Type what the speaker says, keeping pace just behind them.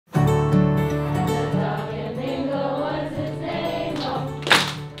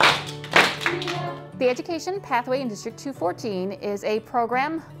Education Pathway in District 214 is a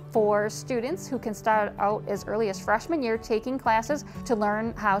program for students who can start out as early as freshman year taking classes to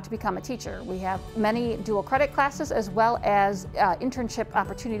learn how to become a teacher. We have many dual credit classes as well as internship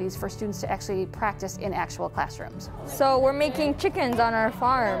opportunities for students to actually practice in actual classrooms. So we're making chickens on our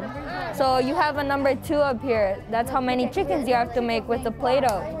farm. So you have a number 2 up here. That's how many chickens you have to make with the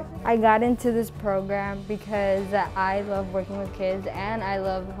Play-Doh. I got into this program because I love working with kids and I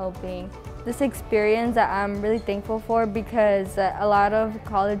love helping. This experience that I'm really thankful for because a lot of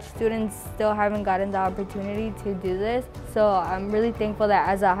college students still haven't gotten the opportunity to do this. So I'm really thankful that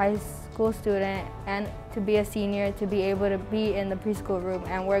as a high school student and to be a senior, to be able to be in the preschool room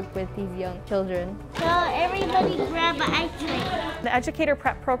and work with these young children. So everybody grab an ice cream. The Educator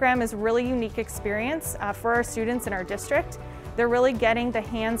Prep program is a really unique experience for our students in our district. They're really getting the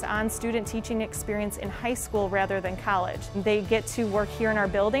hands-on student teaching experience in high school rather than college. They get to work here in our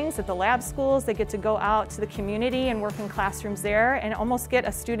buildings at the lab schools, they get to go out to the community and work in classrooms there and almost get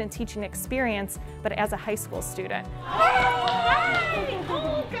a student teaching experience, but as a high school student.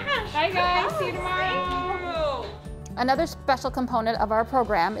 Oh gosh! Bye guys, see you tomorrow! Another special component of our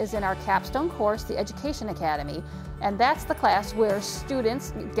program is in our capstone course, the Education Academy, and that's the class where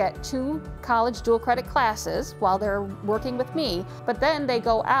students get 2 college dual credit classes while they're working with me, but then they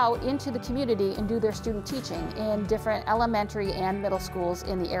go out into the community and do their student teaching in different elementary and middle schools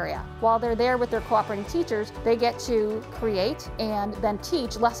in the area. While they're there with their cooperating teachers, they get to create and then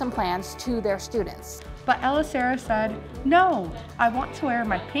teach lesson plans to their students. But Elisara said, "No, I want to wear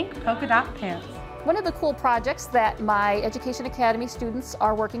my pink polka dot pants." One of the cool projects that my Education Academy students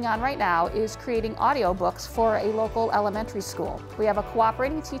are working on right now is creating audiobooks for a local elementary school. We have a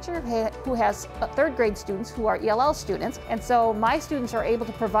cooperating teacher who has 3rd grade students who are ELL students, and so my students are able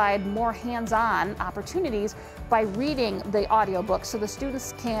to provide more hands-on opportunities by reading the audiobooks so the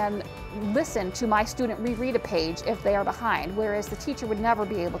students can listen to my student reread a page if they are behind, whereas the teacher would never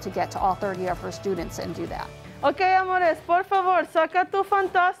be able to get to all 30 of her students and do that. Okay, amores, por favor, saca tu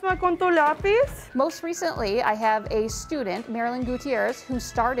fantasma con tu lápiz. Most recently, I have a student, Marilyn Gutierrez, who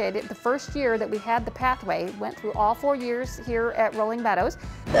started the first year that we had the pathway, went through all 4 years here at Rolling Meadows.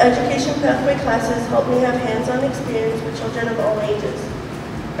 The Education Pathway classes help me have hands-on experience with children of all ages.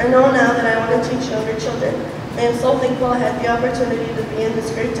 I know now that I want to teach younger children. I am so thankful I had the opportunity to be in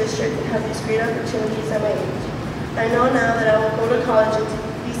this great district and have these great opportunities at my age. I know now that I will go to college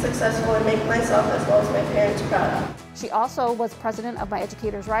and be successful and make myself as well as my parents proud. She also was president of my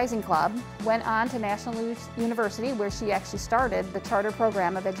Educators Rising Club, went on to National University where she actually started the charter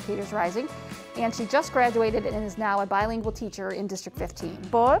program of Educators Rising, and she just graduated and is now a bilingual teacher in District 15.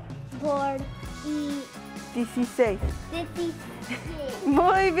 Por Board. Y 16. 56.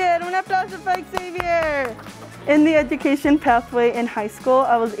 Muy bien, un aplauso para Xavier. In the Education Pathway in high school,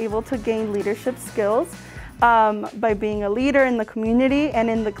 I was able to gain leadership skills by being a leader in the community and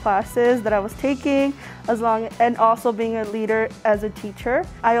in the classes that I was taking, and also being a leader as a teacher.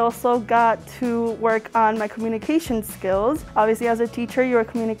 I also got to work on my communication skills. Obviously, as a teacher, you are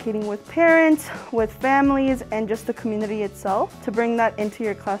communicating with parents, with families, and just the community itself to bring that into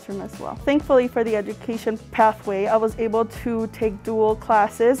your classroom as well. Thankfully for the Education Pathway, I was able to take dual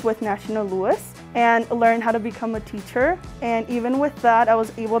classes with National Louis and learn how to become a teacher. And even with that, I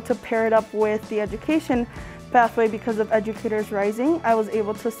was able to pair it up with the Education Pathway because of Educators Rising. I was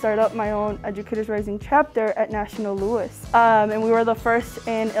able to start up my own Educators Rising chapter at National Louis. And we were the first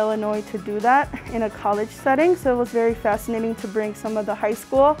in Illinois to do that in a college setting, so it was very fascinating to bring some of the high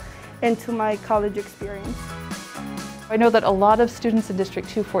school into my college experience. I know that a lot of students in District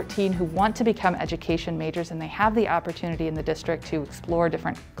 214 who want to become education majors and they have the opportunity in the district to explore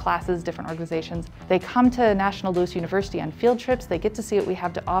different classes, different organizations. They come to National Louis University on field trips, they get to see what we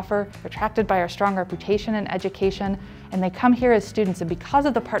have to offer, attracted by our strong reputation in education, and they come here as students, and because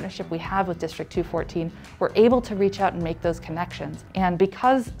of the partnership we have with District 214, we're able to reach out and make those connections. And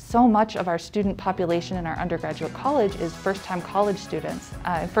because so much of our student population in our undergraduate college is first-time college students,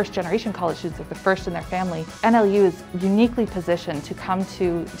 first-generation college students, like the first in their family, NLU is uniquely positioned to come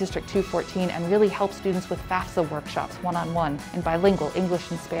to District 214 and really help students with FAFSA workshops, one-on-one, in bilingual,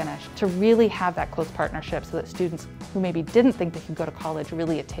 English and Spanish, to really have that close partnership so that students who maybe didn't think they could go to college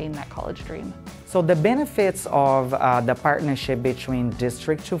really attain that college dream. So the benefits of the partnership between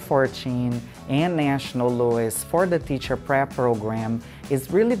District 214 and National Louis for the teacher prep program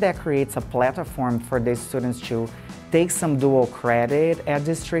is really that creates a platform for the students to take some dual credit at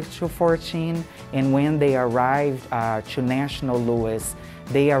District 214, and when they arrive to National Louis,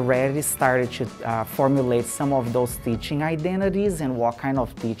 they already started to formulate some of those teaching identities and what kind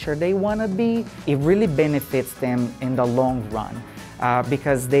of teacher they want to be. It really benefits them in the long run.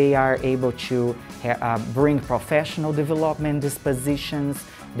 because they are able to bring professional development dispositions.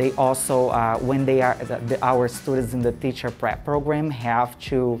 They also, when they are, our students in the teacher prep program have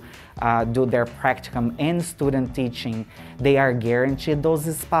to do their practicum and student teaching, they are guaranteed those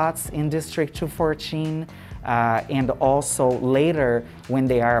spots in District 214. And also later, when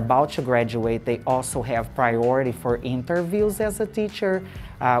they are about to graduate, they also have priority for interviews as a teacher,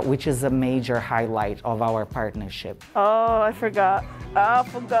 which is a major highlight of our partnership. Oh, I forgot. I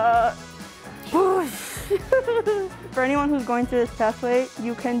forgot. For anyone who's going through this pathway,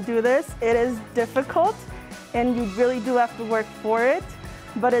 you can do this. It is difficult, and you really do have to work for it,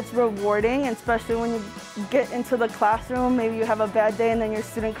 but it's rewarding, especially when you get into the classroom. Maybe you have a bad day, and then your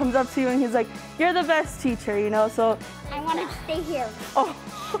student comes up to you and he's like, "You're the best teacher," you know? So I want to stay here. oh,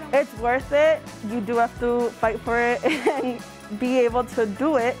 it's worth it. You do have to fight for it and be able to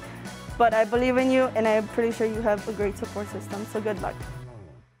do it, but I believe in you, and I'm pretty sure you have a great support system, so good luck.